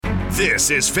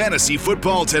This is Fantasy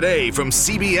Football Today from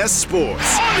CBS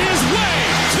Sports. On his way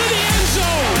to the end zone.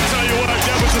 I'll tell you what,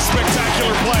 that was a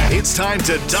spectacular play. It's time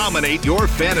to dominate your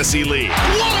fantasy league.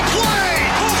 What a play!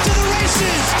 Off to the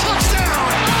races. Touchdown.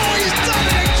 Oh, he's done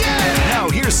it again. Now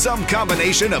here's some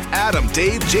combination of Adam,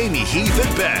 Dave, Jamie, Heath,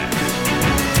 and Ben.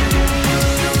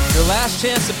 Your last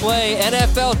chance to play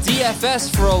NFL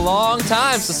DFS for a long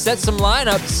time, so set some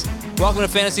lineups. Welcome to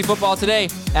Fantasy Football Today.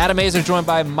 Adam Azer joined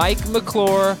by Mike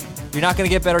McLure. You're not going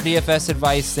to get better DFS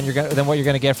advice than what you're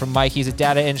going to get from Mike. He's a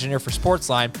data engineer for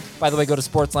Sportsline. By the way, go to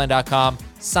sportsline.com,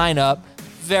 sign up.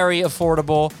 Very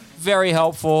affordable, very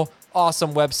helpful,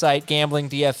 awesome website, gambling,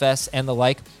 DFS, and the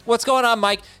like. What's going on,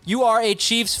 Mike? You are a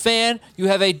Chiefs fan. You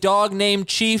have a dog named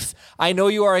Chief. I know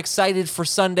you are excited for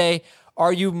Sunday.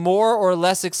 Are you more or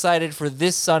less excited for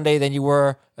this Sunday than you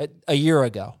were a year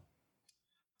ago?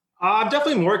 I'm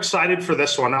definitely more excited for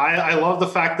this one. I love the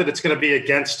fact that it's going to be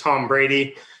against Tom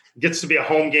Brady. It gets to be a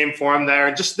home game for him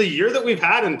there. Just the year that we've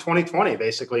had in 2020,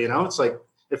 basically, it's like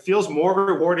it feels more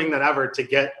rewarding than ever to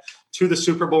get to the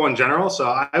Super Bowl in general. So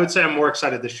I would say I'm more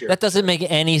excited this year. That doesn't make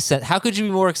any sense. How could you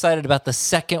be more excited about the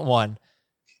second one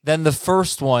than the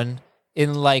first one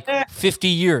in 50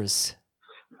 years?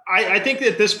 I think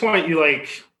at this point,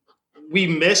 we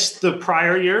missed the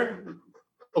prior year,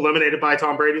 eliminated by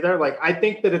Tom Brady there. I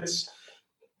think that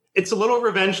it's a little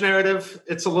revenge narrative.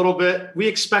 It's a little bit, we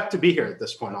expect to be here at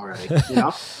this point already,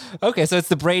 Okay, so it's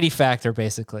the Brady factor,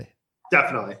 basically.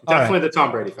 Definitely right. The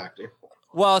Tom Brady factor.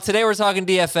 Well, today we're talking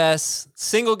DFS,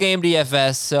 single game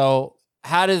DFS. So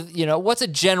what's a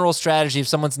general strategy if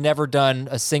someone's never done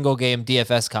a single game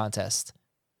DFS contest?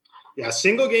 Yeah,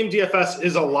 single game DFS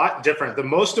is a lot different. The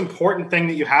most important thing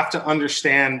that you have to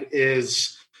understand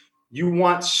is you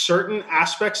want certain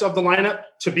aspects of the lineup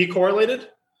to be correlated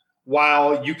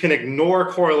while you can ignore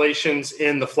correlations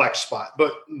in the flex spot.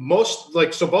 But both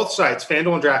sides,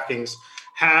 FanDuel and DraftKings,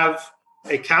 have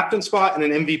a captain spot and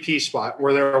an MVP spot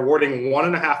where they're awarding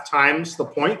 1.5 times the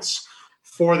points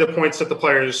for the points that the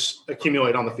players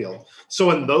accumulate on the field.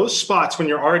 So in those spots, when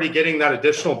you're already getting that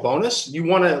additional bonus, you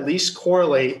want to at least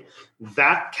correlate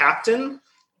that captain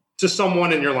to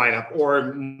someone in your lineup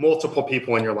or multiple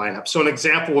people in your lineup. So an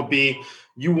example would be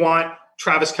you want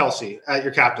Travis Kelce at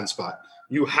your captain spot.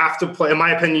 You have to play, in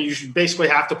my opinion, you should basically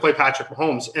have to play Patrick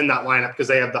Mahomes in that lineup because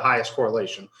they have the highest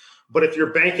correlation. But if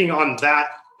you're banking on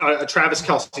that, a Travis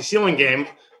Kelce ceiling game,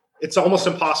 it's almost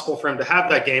impossible for him to have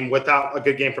that game without a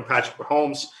good game from Patrick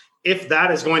Mahomes. If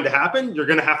that is going to happen, you're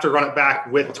going to have to run it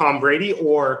back with Tom Brady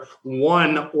or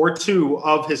one or two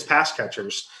of his pass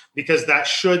catchers, because that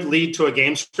should lead to a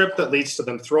game script that leads to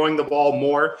them throwing the ball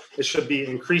more. It should be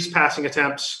increased passing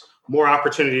attempts, more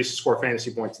opportunities to score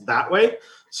fantasy points that way.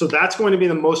 So that's going to be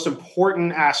the most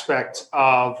important aspect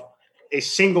of a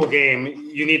single game.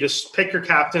 You need to pick your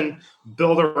captain,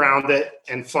 build around it,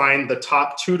 and find the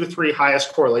top 2 to 3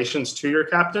 highest correlations to your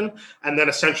captain, and then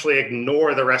essentially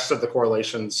ignore the rest of the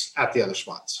correlations at the other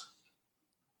spots.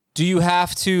 Do you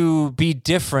have to be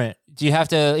different? Do you have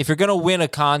to, if you're going to win a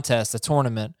contest, a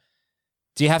tournament,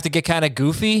 do you have to get kind of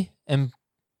goofy and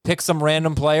pick some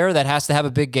random player that has to have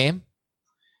a big game?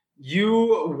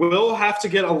 You will have to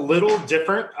get a little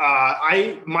different.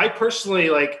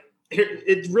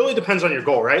 It really depends on your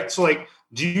goal, right? So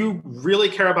do you really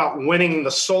care about winning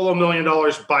the solo $1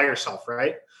 million by yourself,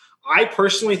 right? I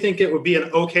personally think it would be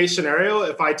an okay scenario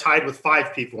if I tied with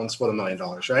 5 people and split $1 million,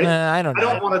 right? I don't know.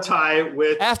 I don't want to tie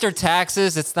with... After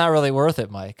taxes, it's not really worth it,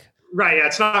 Mike. Right. Yeah,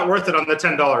 it's not worth it on the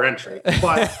 $10 entry.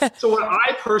 But so what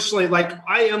I personally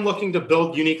I am looking to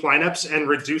build unique lineups and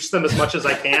reduce them as much as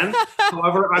I can.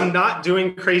 However, I'm not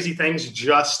doing crazy things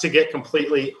just to get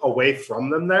completely away from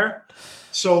them there.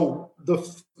 So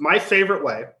my favorite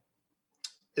way,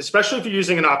 especially if you're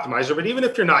using an optimizer, but even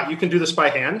if you're not, you can do this by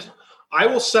hand. I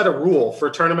will set a rule for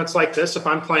tournaments like this. If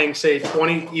I'm playing, say,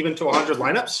 20, even to 100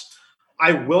 lineups,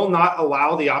 I will not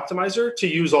allow the optimizer to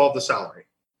use all of the salary.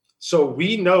 So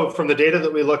we know from the data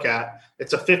that we look at,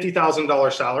 it's a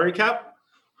 $50,000 salary cap.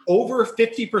 Over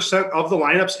 50% of the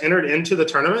lineups entered into the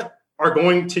tournament are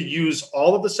going to use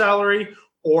all of the salary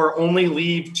or only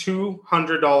leave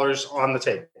 $200 on the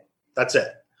table. That's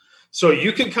it. So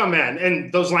you could come in,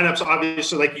 and those lineups,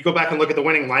 obviously, you go back and look at the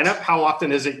winning lineup, how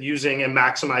often is it using and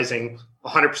maximizing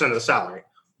 100% of the salary?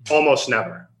 Almost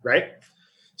never, right?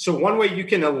 So one way you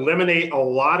can eliminate a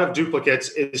lot of duplicates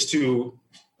is to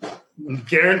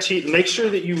make sure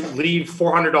that you leave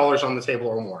 $400 on the table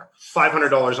or more,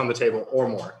 $500 on the table or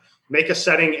more. Make a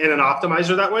setting in an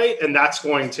optimizer that way, and that's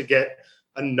going to get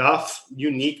enough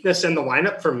uniqueness in the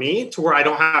lineup for me to where I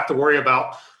don't have to worry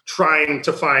about trying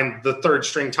to find the third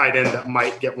string tight end that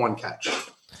might get one catch.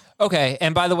 Okay,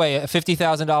 and by the way, a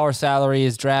 $50,000 salary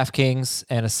is DraftKings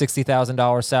and a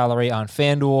 $60,000 salary on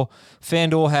FanDuel.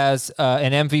 FanDuel has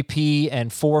an MVP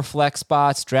and 4 flex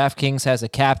spots. DraftKings has a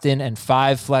captain and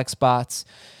 5 flex spots.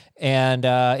 And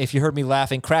if you heard me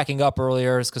cracking up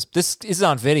earlier, it's because this is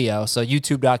on video, so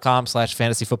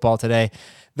youtube.com/fantasyfootballtoday.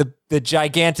 The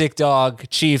gigantic dog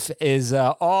Chief is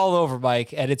all over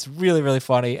Mike, and it's really, really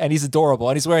funny, and he's adorable,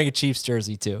 and he's wearing a Chiefs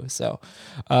jersey too, so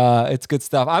it's good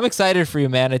stuff. I'm excited for you,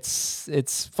 man.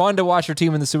 It's fun to watch your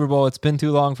team in the Super Bowl. It's been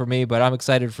too long for me, but I'm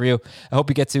excited for you. I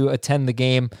hope you get to attend the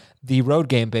game, the road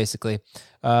game, basically.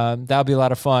 That'll be a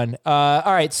lot of fun.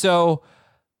 All right, so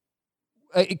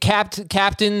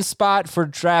captain spot for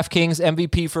DraftKings,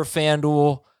 MVP for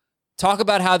FanDuel. Talk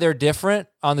about how they're different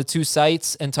on the two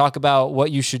sites and talk about what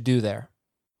you should do there.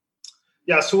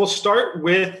 Yeah, so we'll start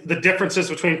with the differences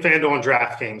between FanDuel and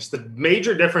DraftKings. The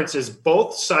major difference is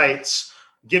both sites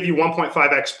give you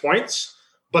 1.5x points,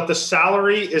 but the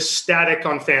salary is static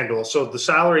on FanDuel. So the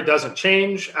salary doesn't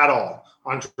change at all.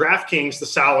 On DraftKings, the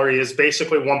salary is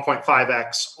basically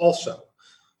 1.5x also.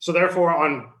 So therefore,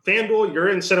 on FanDuel,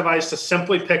 you're incentivized to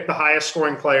simply pick the highest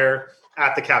scoring player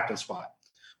at the captain spot.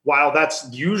 While that's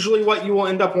usually what you will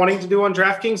end up wanting to do on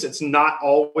DraftKings, it's not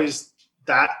always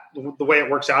the way it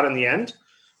works out in the end,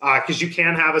 because you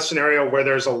can have a scenario where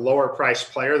there's a lower price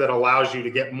player that allows you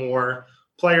to get more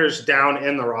players down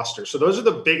in the roster. So those are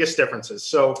the biggest differences.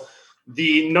 So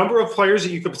the number of players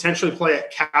that you could potentially play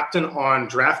at captain on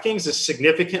DraftKings is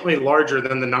significantly larger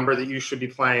than the number that you should be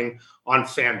playing on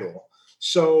FanDuel.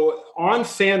 So on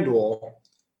FanDuel,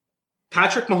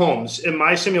 Patrick Mahomes, in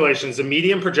my simulations, the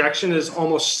median projection is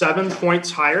almost 7 points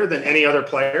higher than any other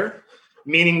player,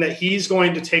 meaning that he's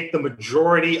going to take the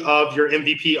majority of your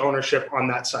MVP ownership on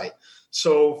that site.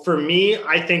 So for me,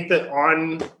 I think that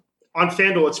on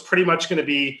FanDuel, it's pretty much going to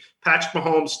be Patrick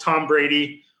Mahomes, Tom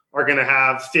Brady are going to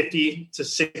have 50 to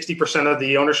 60% of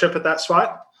the ownership at that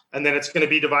spot. And then it's going to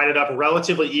be divided up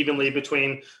relatively evenly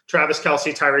between Travis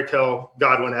Kelce, Tyreek Hill,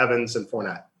 Godwin, Evans, and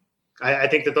Fournette. I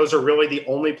think that those are really the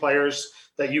only players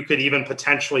that you could even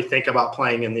potentially think about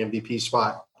playing in the MVP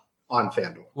spot on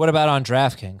FanDuel. What about on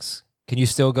DraftKings? Can you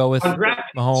still go with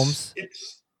Mahomes?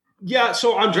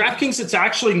 So on DraftKings, it's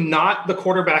actually not the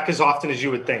quarterback as often as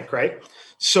you would think, right?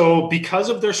 So because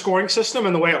of their scoring system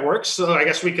and the way it works, so I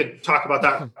guess we could talk about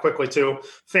that quickly too.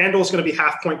 FanDuel is going to be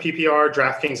half-point PPR.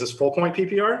 DraftKings is full-point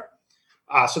PPR.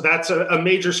 So that's a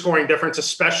major scoring difference,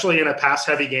 especially in a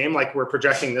pass-heavy game like we're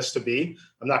projecting this to be.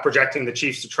 I'm not projecting the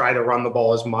Chiefs to try to run the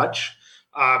ball as much.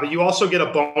 But you also get a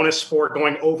bonus for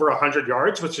going over 100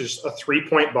 yards, which is a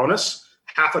 3-point bonus,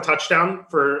 half a touchdown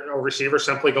for a receiver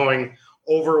simply going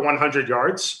over 100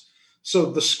 yards. So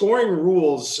the scoring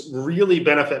rules really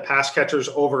benefit pass catchers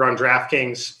over on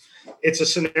DraftKings. It's a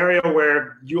scenario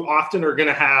where you often are going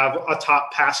to have a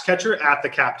top pass catcher at the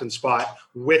captain spot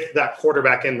with that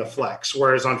quarterback in the flex.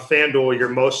 Whereas on FanDuel, you're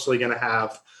mostly going to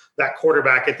have that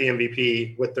quarterback at the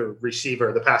MVP with the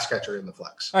receiver, the pass catcher in the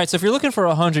flex. All right. So if you're looking for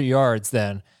 100 yards,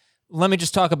 then let me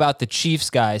just talk about the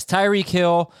Chiefs guys. Tyreek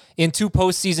Hill in 2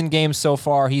 postseason games so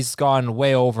far, he's gone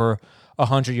way over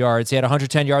 100 yards. He had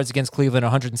 110 yards against Cleveland,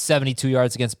 172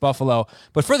 yards against Buffalo.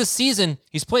 But for the season,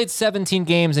 he's played 17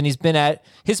 games, and he's been at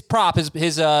his prop, his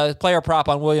player prop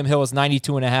on William Hill is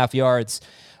 92.5 yards.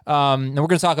 And we're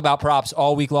going to talk about props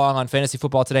all week long on Fantasy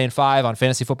Football Today and 5 on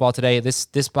Fantasy Football Today, this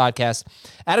podcast.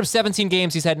 Out of 17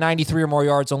 games, he's had 93 or more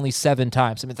yards only 7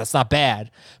 times. I mean, that's not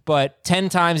bad. But 10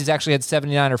 times he's actually had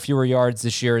 79 or fewer yards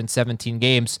this year in 17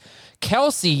 games.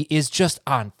 Kelce is just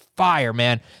on fire,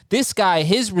 man. This guy,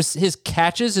 his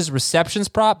catches, his receptions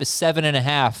prop is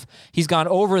 7.5. He's gone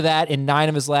over that in 9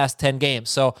 of his last 10 games.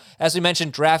 So as we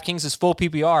mentioned, DraftKings is full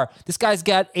PPR. This guy's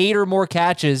got 8 or more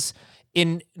catches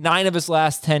in 9 of his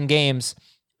last 10 games.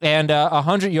 And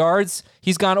 100 yards,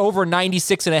 he's gone over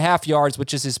 96.5 yards,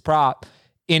 which is his prop,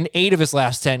 in 8 of his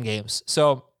last 10 games.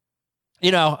 So,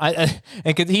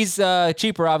 and he's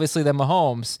cheaper, obviously, than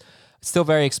Mahomes. Still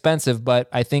very expensive, but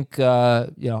I think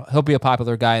he'll be a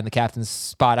popular guy in the captain's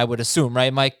spot, I would assume,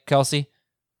 right, Mike Kelce?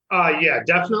 Yeah,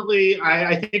 definitely.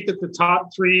 I think that the top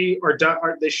 3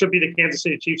 they should be the Kansas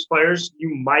City Chiefs players.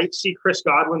 You might see Chris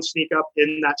Godwin sneak up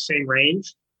in that same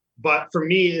range, but for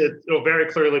me, it'll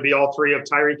very clearly be all 3 of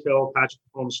Tyreek Hill, Patrick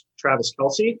Mahomes, Travis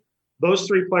Kelce. Those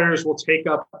 3 players will take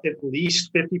up at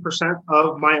least 50%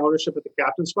 of my ownership at the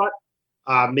captain spot,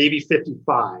 maybe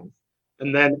 55.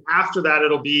 And then after that,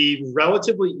 it'll be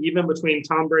relatively even between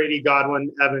Tom Brady, Godwin,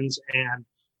 Evans, and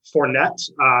Fournette.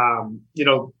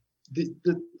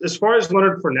 As far as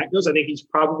Leonard Fournette goes, I think he's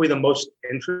probably the most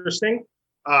interesting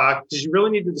because you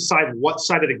really need to decide what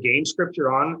side of the game script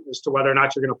you're on as to whether or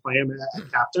not you're going to play him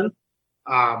at captain.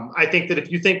 I think that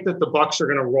if you think that the Bucs are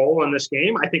going to roll in this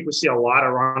game, I think we see a lot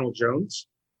of Ronald Jones,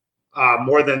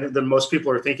 more than most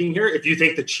people are thinking here. If you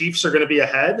think the Chiefs are going to be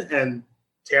ahead and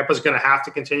Tampa's going to have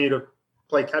to continue to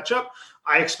play catch up,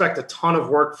 I expect a ton of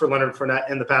work for Leonard Fournette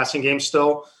in the passing game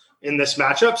still in this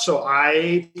matchup. So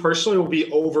I personally will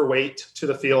be overweight to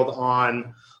the field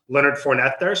on Leonard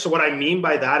Fournette there. So what I mean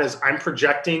by that is I'm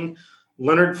projecting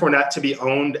Leonard Fournette to be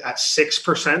owned at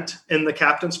 6% in the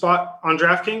captain spot on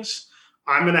DraftKings.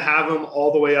 I'm going to have him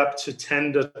all the way up to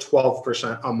 10 to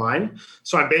 12% on mine.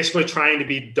 So I'm basically trying to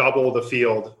be double the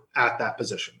field at that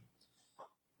position.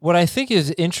 What I think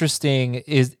is interesting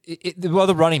is, the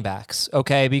running backs,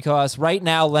 okay? Because right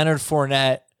now, Leonard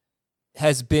Fournette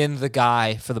has been the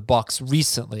guy for the Bucs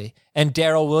recently, and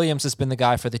Darrell Williams has been the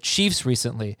guy for the Chiefs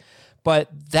recently. But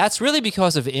that's really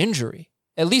because of injury,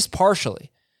 at least partially.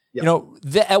 Yep. You know,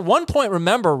 at one point,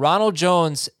 remember, Ronald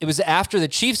Jones, it was after the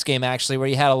Chiefs game, actually, where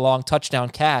he had a long touchdown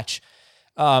catch.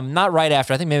 Not right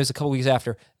after. I think maybe it was a couple weeks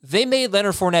after. They made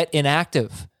Leonard Fournette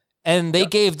inactive, and they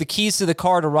gave the keys to the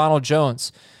car to Ronald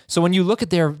Jones. So when you look at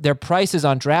their prices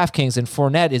on DraftKings, and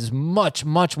Fournette is much,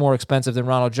 much more expensive than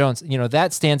Ronald Jones, you know,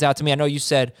 that stands out to me. I know you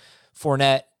said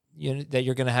Fournette, you know, that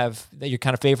you're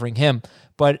kind of favoring him,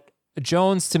 but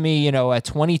Jones to me, you know, at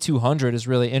 2,200 is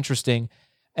really interesting.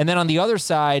 And then on the other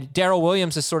side, Darrell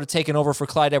Williams has sort of taken over for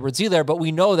Clyde Edwards-Helaire, but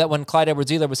we know that when Clyde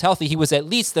Edwards-Helaire was healthy, he was at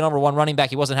least the number one running back.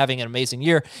 He wasn't having an amazing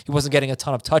year. He wasn't getting a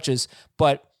ton of touches,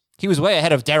 but he was way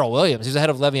ahead of Darrell Williams. He was ahead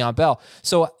of Le'Veon Bell.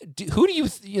 So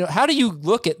how do you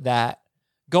look at that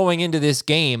going into this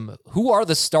game? Who are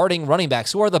the starting running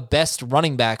backs? Who are the best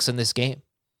running backs in this game?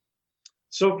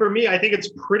 So for me, I think it's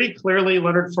pretty clearly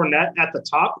Leonard Fournette at the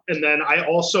top. And then I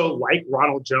also like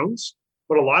Ronald Jones.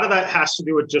 But a lot of that has to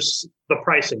do with just the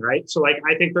pricing, right? So like,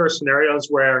 I think there are scenarios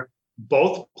where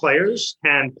both players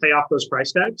can pay off those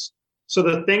price tags. So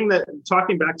the thing that,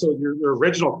 talking back to your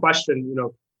original question, you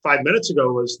know, 5 minutes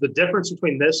ago, was the difference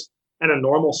between this and a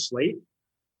normal slate.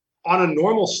 On a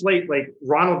normal slate, like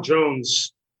Ronald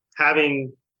Jones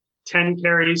having 10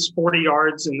 carries, 40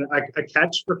 yards, and a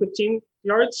catch for 15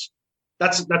 yards,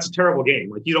 that's a terrible game.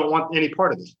 Like, you don't want any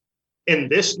part of it. In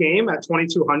this game at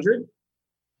 2,200,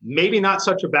 maybe not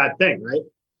such a bad thing, right?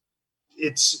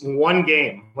 It's one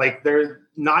game. Like,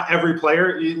 not every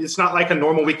player. It's not like a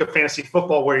normal week of fantasy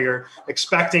football where you're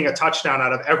expecting a touchdown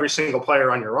out of every single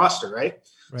player on your roster, right?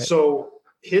 So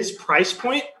his price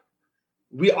point,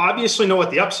 we obviously know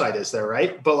what the upside is there,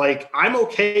 right? But like, I'm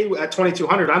okay at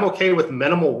 2,200. I'm okay with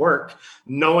minimal work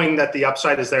knowing that the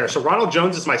upside is there. So Ronald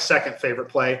Jones is my second favorite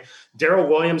play. Darrell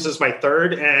Williams is my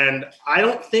third. And I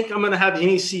don't think I'm going to have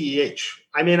any CEH.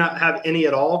 I may not have any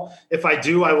at all. If I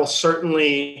do, I will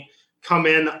certainly come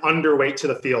in underweight to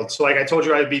the field. So like I told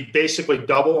you, I'd be basically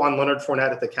double on Leonard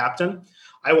Fournette at the captain.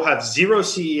 I will have 0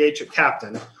 CEH at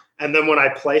captain. And then when I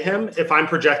play him, if I'm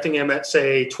projecting him at,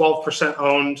 say, 12%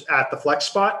 owned at the flex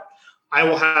spot, I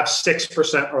will have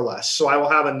 6% or less. So I will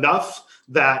have enough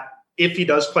that if he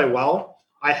does play well,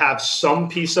 I have some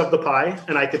piece of the pie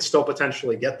and I could still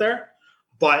potentially get there.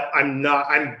 But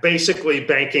I'm basically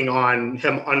banking on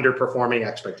him underperforming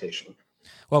expectation.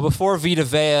 Well, before Vita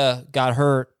Vea got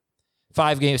hurt,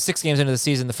 6 games into the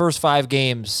season, the first 5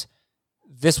 games,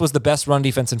 this was the best run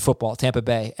defense in football, Tampa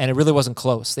Bay, and it really wasn't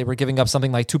close. They were giving up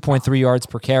something like 2.3 yards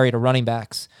per carry to running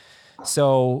backs.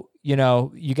 So, you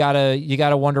know, you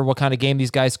gotta wonder what kind of game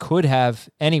these guys could have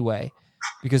anyway,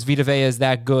 because Vita Vea is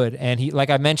that good. And he,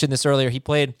 like I mentioned this earlier, he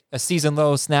played a season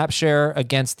low snap share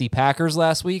against the Packers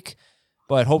last week,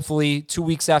 but hopefully 2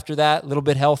 weeks after that, a little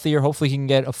bit healthier, hopefully he can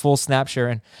get a full snap share.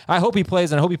 And I hope he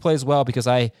plays, and I hope he plays well, because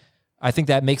I think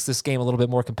that makes this game a little bit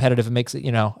more competitive. It makes it,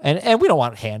 you know, and we don't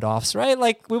want handoffs, right?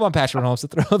 Like, we want Patrick Mahomes to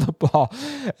throw the ball,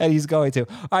 and he's going to.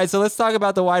 All right, so let's talk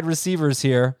about the wide receivers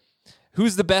here.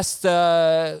 Who's the best?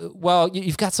 Well,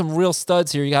 you've got some real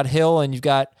studs here. You got Hill, and you've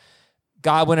got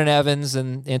Godwin and Evans,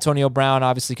 and Antonio Brown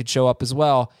obviously could show up as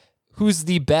well. Who's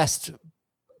the best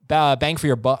bang for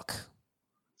your buck?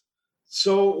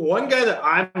 So one guy that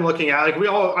I'm looking at, like,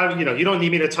 you don't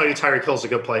need me to tell you Tyreek Hill's a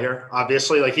good player.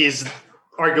 Obviously, like, he's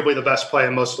arguably the best play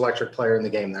and most electric player in the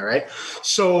game there, right?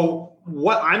 So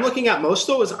what I'm looking at most,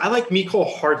 though, is I like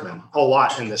Mecole Hardman a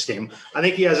lot in this game. I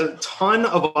think he has a ton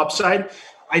of upside.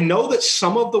 I know that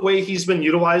some of the way he's been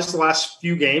utilized the last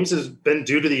few games has been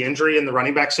due to the injury in the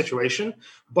running back situation,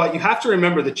 but you have to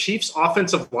remember the Chiefs'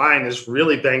 offensive line is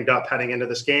really banged up heading into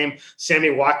this game. Sammy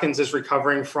Watkins is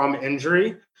recovering from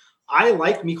injury. I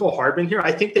like Mecole Hardman here.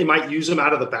 I think they might use him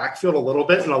out of the backfield a little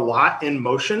bit and a lot in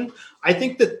motion. I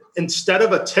think that instead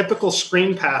of a typical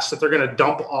screen pass that they're going to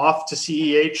dump off to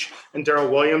CEH and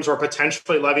Darrell Williams or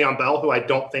potentially Le'Veon Bell, who I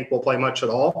don't think will play much at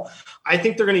all, I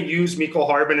think they're going to use Mecole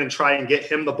Hardman and try and get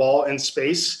him the ball in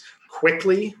space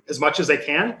quickly as much as they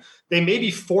can. They may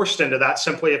be forced into that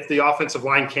simply if the offensive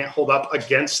line can't hold up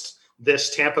against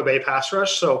this Tampa Bay pass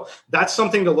rush. So that's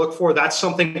something to look for. That's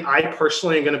something I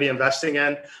personally am going to be investing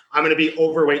in. I'm going to be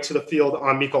overweight to the field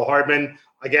on Mecole Hardman.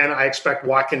 Again, I expect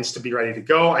Watkins to be ready to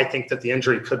go. I think that the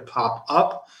injury could pop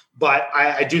up, but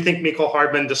I do think Mecole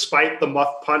Hardman, despite the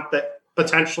muff punt that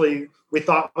potentially we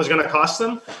thought was going to cost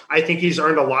them, I think he's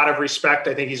earned a lot of respect.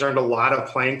 I think he's earned a lot of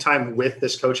playing time with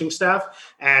this coaching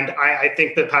staff. And I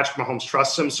think that Patrick Mahomes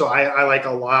trusts him. So I like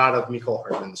a lot of Mecole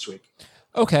Hardman this week.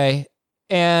 Okay.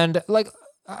 And like,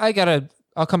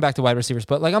 I'll come back to wide receivers,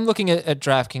 but like I'm looking at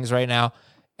DraftKings right now,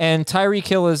 and Tyreek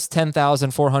Hill is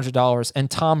 $10,400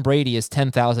 and Tom Brady is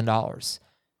 $10,000.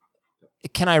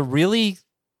 Can I really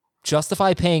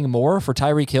justify paying more for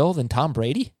Tyreek Hill than Tom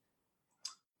Brady?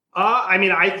 I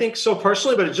mean, I think so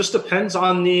personally, but it just depends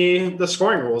on the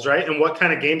scoring rules, right? And what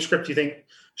kind of game script you think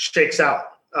shakes out.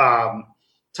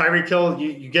 Tyreek Hill,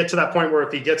 you get to that point where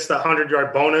if he gets the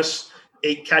 100-yard bonus,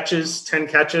 8 catches, 10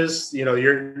 catches,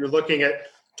 you're looking at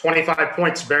 25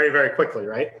 points very, very quickly,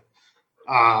 right?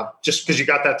 Just because you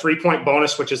got that 3-point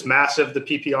bonus, which is massive, the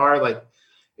PPR, like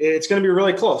it's going to be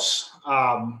really close.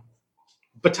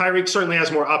 But Tyreek certainly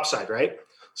has more upside, right?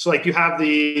 So like you have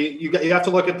you have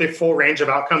to look at the full range of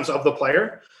outcomes of the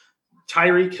player.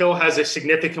 Tyreek Hill has a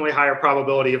significantly higher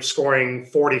probability of scoring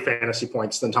 40 fantasy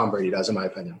points than Tom Brady does, in my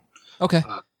opinion. Okay.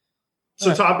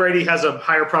 So Tom Brady has a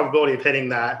higher probability of hitting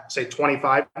that, say,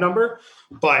 25 number,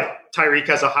 but Tyreek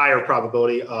has a higher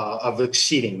probability of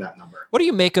exceeding that number. What do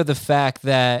you make of the fact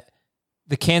that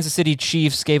the Kansas City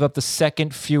Chiefs gave up the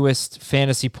second fewest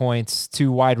fantasy points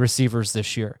to wide receivers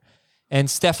this year? And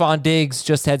Stephon Diggs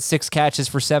just had 6 catches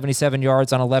for 77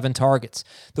 yards on 11 targets.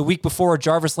 The week before,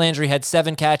 Jarvis Landry had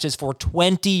 7 catches for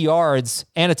 20 yards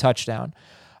and a touchdown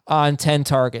on 10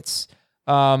 targets.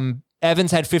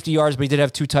 Evans had 50 yards, but he did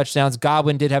have 2 touchdowns.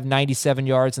 Godwin did have 97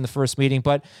 yards in the first meeting,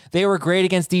 but they were great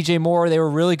against DJ Moore. They were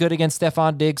really good against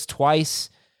Stephon Diggs twice.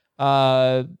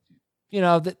 They've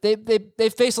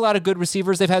faced a lot of good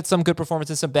receivers. They've had some good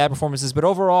performances, some bad performances, but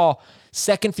overall,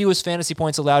 second fewest fantasy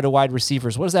points allowed to wide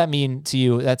receivers. What does that mean to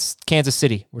you? That's Kansas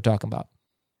City we're talking about.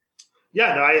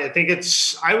 Yeah, no, I think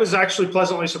I was actually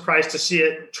pleasantly surprised to see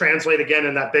it translate again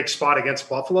in that big spot against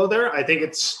Buffalo there. I think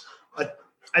it's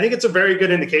a very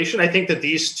good indication. I think that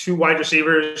these 2 wide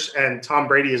receivers and Tom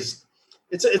Brady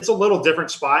it's a little different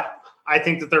spot. I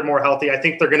think that they're more healthy. I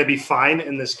think they're going to be fine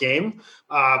in this game.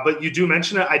 But you do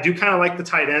mention it. I do kind of like the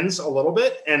tight ends a little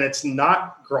bit, and it's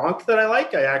not Gronk that I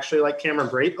like. I actually like Cameron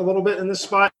Brate a little bit in this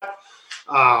spot,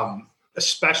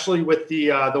 especially with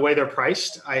the way they're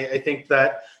priced. I think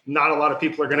that not a lot of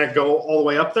people are going to go all the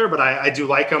way up there, but I do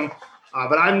like them.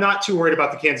 But I'm not too worried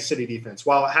about the Kansas City defense.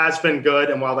 While it has been good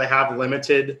and while they have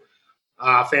limited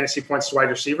fantasy points to wide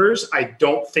receivers, I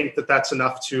don't think that that's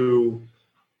enough to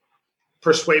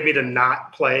persuade me to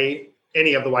not play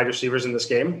any of the wide receivers in this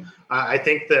game. I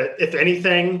think that if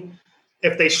anything,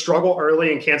 if they struggle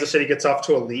early and Kansas City gets off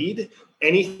to a lead,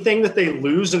 anything that they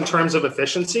lose in terms of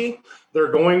efficiency,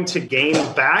 they're going to gain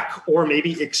back or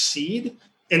maybe exceed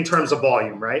in terms of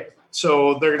volume, right?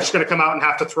 So they're just going to come out and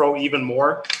have to throw even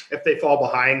more if they fall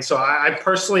behind. So I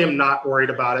personally am not worried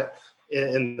about it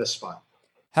in this spot.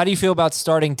 How do you feel about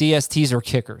starting DSTs or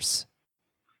kickers?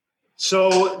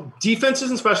 So defenses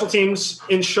and special teams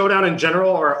in Showdown in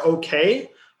general are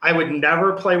okay. I would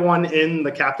never play one in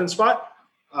the captain spot.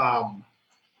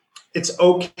 It's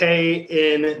okay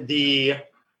in the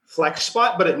flex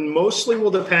spot, but it mostly will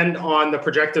depend on the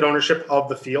projected ownership of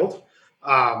the field.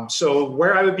 So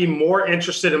where I would be more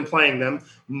interested in playing them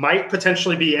might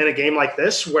potentially be in a game like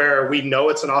this where we know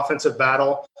it's an offensive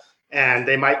battle and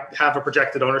they might have a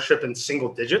projected ownership in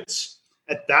single digits.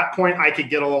 At that point, I could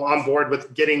get on board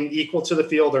with getting equal to the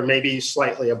field or maybe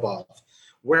slightly above.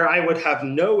 Where I would have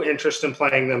no interest in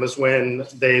playing them is when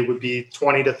they would be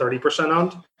 20 to 30%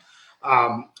 owned.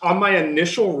 On my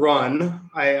initial run,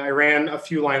 I ran a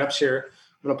few lineups here.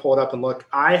 I'm going to pull it up and look.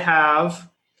 I have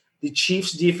the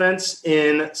Chiefs defense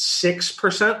in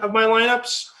 6% of my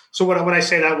lineups. So when I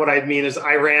say that, what I mean is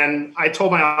I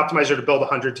told my optimizer to build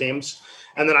 100 teams.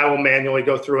 And then I will manually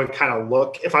go through and kind of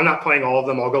look. If I'm not playing all of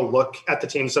them, I'll go look at the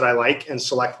teams that I like and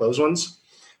select those ones.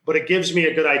 But it gives me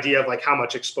a good idea of like how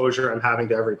much exposure I'm having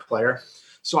to every player.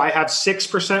 So I have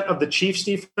 6% of the Chiefs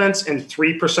defense and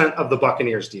 3% of the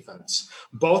Buccaneers defense.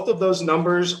 Both of those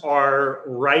numbers are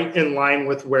right in line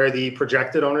with where the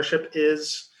projected ownership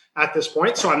is at this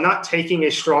point. So I'm not taking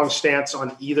a strong stance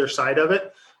on either side of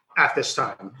it at this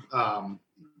time.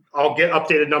 I'll get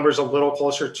updated numbers a little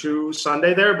closer to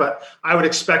Sunday there, but I would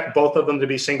expect both of them to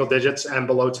be single digits and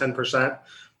below 10%.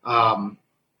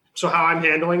 So how I'm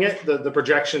handling it, the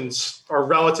projections are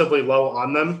relatively low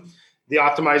on them. The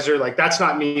optimizer, like that's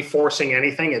not me forcing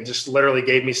anything. It just literally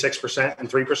gave me 6% and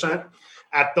 3%.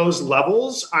 At those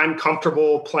levels, I'm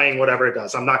comfortable playing whatever it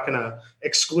does. I'm not going to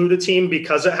exclude a team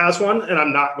because it has one, and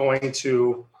I'm not going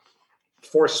to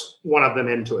force one of them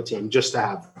into a team just to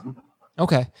have them.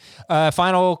 Okay.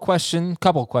 Final question,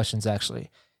 couple of questions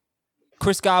actually.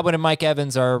 Chris Godwin and Mike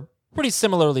Evans are pretty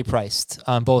similarly priced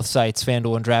on both sites,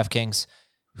 FanDuel and DraftKings.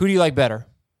 Who do you like better?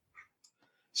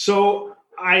 So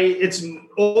it's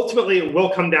ultimately it will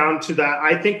come down to that.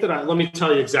 I think that let me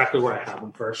tell you exactly where I have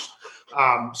them first.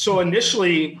 So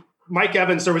initially, Mike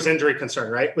Evans, there was injury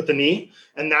concern, right, with the knee.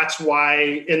 And that's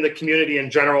why in the community in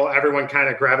general, everyone kind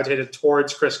of gravitated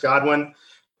towards Chris Godwin,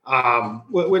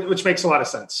 which makes a lot of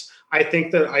sense. I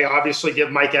think that I obviously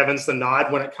give Mike Evans the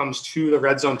nod when it comes to the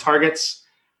red zone targets.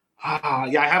 I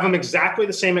have him exactly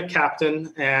the same at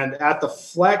captain. And at the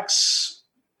flex,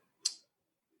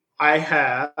 I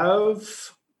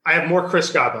have more Chris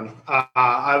Godwin. I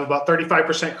have about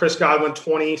 35% Chris Godwin,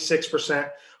 26%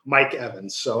 Mike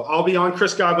Evans. So I'll be on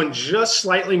Chris Godwin just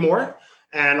slightly more.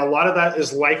 And a lot of that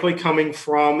is likely coming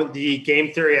from the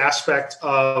game theory aspect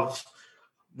of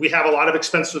we have a lot of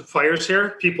expensive players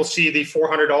here. People see the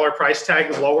 $400 price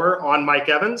tag lower on Mike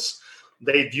Evans.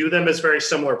 They view them as very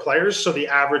similar players. So the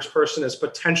average person is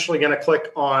potentially going to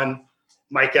click on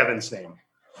Mike Evans' name.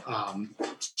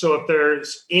 So if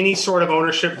there's any sort of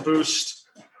ownership boost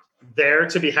there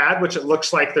to be had, which it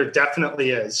looks like there definitely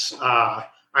is,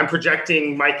 I'm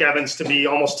projecting Mike Evans to be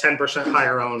almost 10%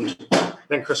 higher owned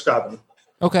than Chris Godwin.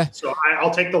 Okay. So I'll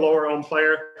take the lower owned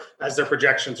player as their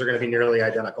projections are going to be nearly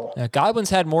identical. Yeah, Godwin's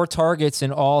had more targets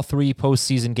in all 3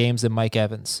 postseason games than Mike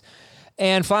Evans.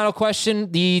 And final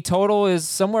question, the total is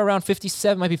somewhere around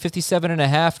 57, might be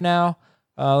 57.5 now.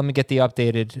 Let me get the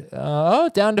updated.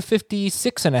 Down to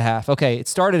 56.5. Okay, it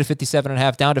started at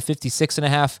 57.5, down to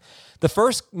 56.5. The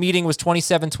first meeting was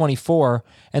 27-24,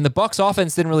 and the Bucs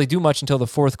offense didn't really do much until the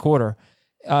fourth quarter.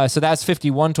 So that's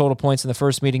 51 total points in the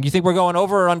first meeting. You think we're going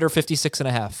over or under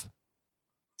 56.5?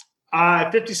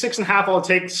 56.5, I'll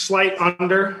take slight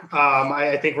under.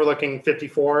 I think we're looking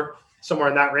 54, somewhere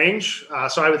in that range.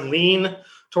 So I would lean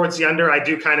towards the under. I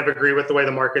do kind of agree with the way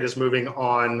the market is moving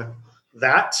on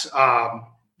that.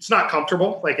 It's not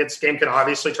comfortable. Like game can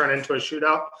obviously turn into a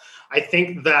shootout. I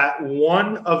think that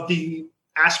one of the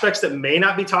aspects that may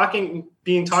not be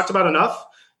being talked about enough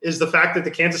is the fact that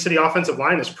the Kansas City offensive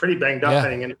line is pretty banged up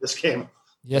heading into this game.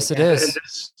 Yes, it is.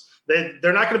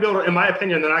 They're not going to be able to, in my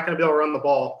opinion, they're not going to be able to run the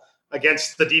ball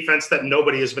against the defense that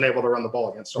nobody has been able to run the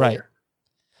ball against all year.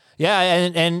 Yeah,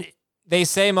 and they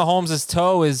say Mahomes'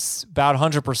 toe is about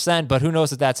 100%, but who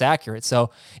knows if that's accurate. So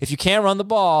if you can't run the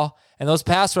ball and those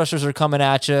pass rushers are coming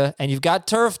at you and you've got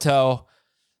turf toe,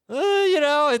 you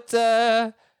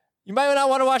might not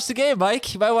want to watch the game,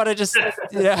 Mike. You might want to just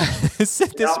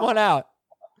sit this one out.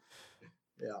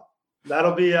 Yeah,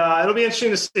 it'll be interesting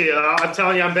to see. I'm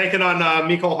telling you, I'm banking on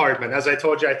Mecole Hardman. As I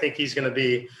told you, I think he's going to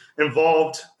be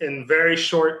involved in very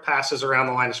short passes around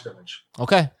the line of scrimmage.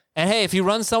 Okay. And hey, if he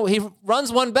runs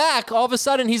one back, all of a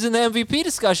sudden he's in the MVP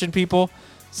discussion, people.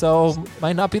 So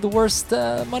might not be the worst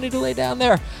money to lay down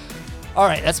there. All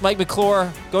right, that's Mike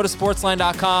McLure. Go to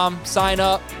sportsline.com, sign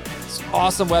up. It's an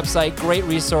awesome website, great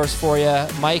resource for you.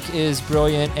 Mike is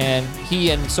brilliant, and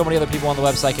he and so many other people on the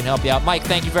website can help you out. Mike,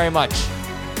 thank you very much.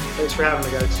 Thanks for having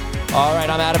me, guys. All right,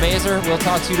 I'm Adam Azer. We'll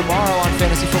talk to you tomorrow on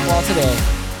Fantasy Football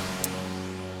Today.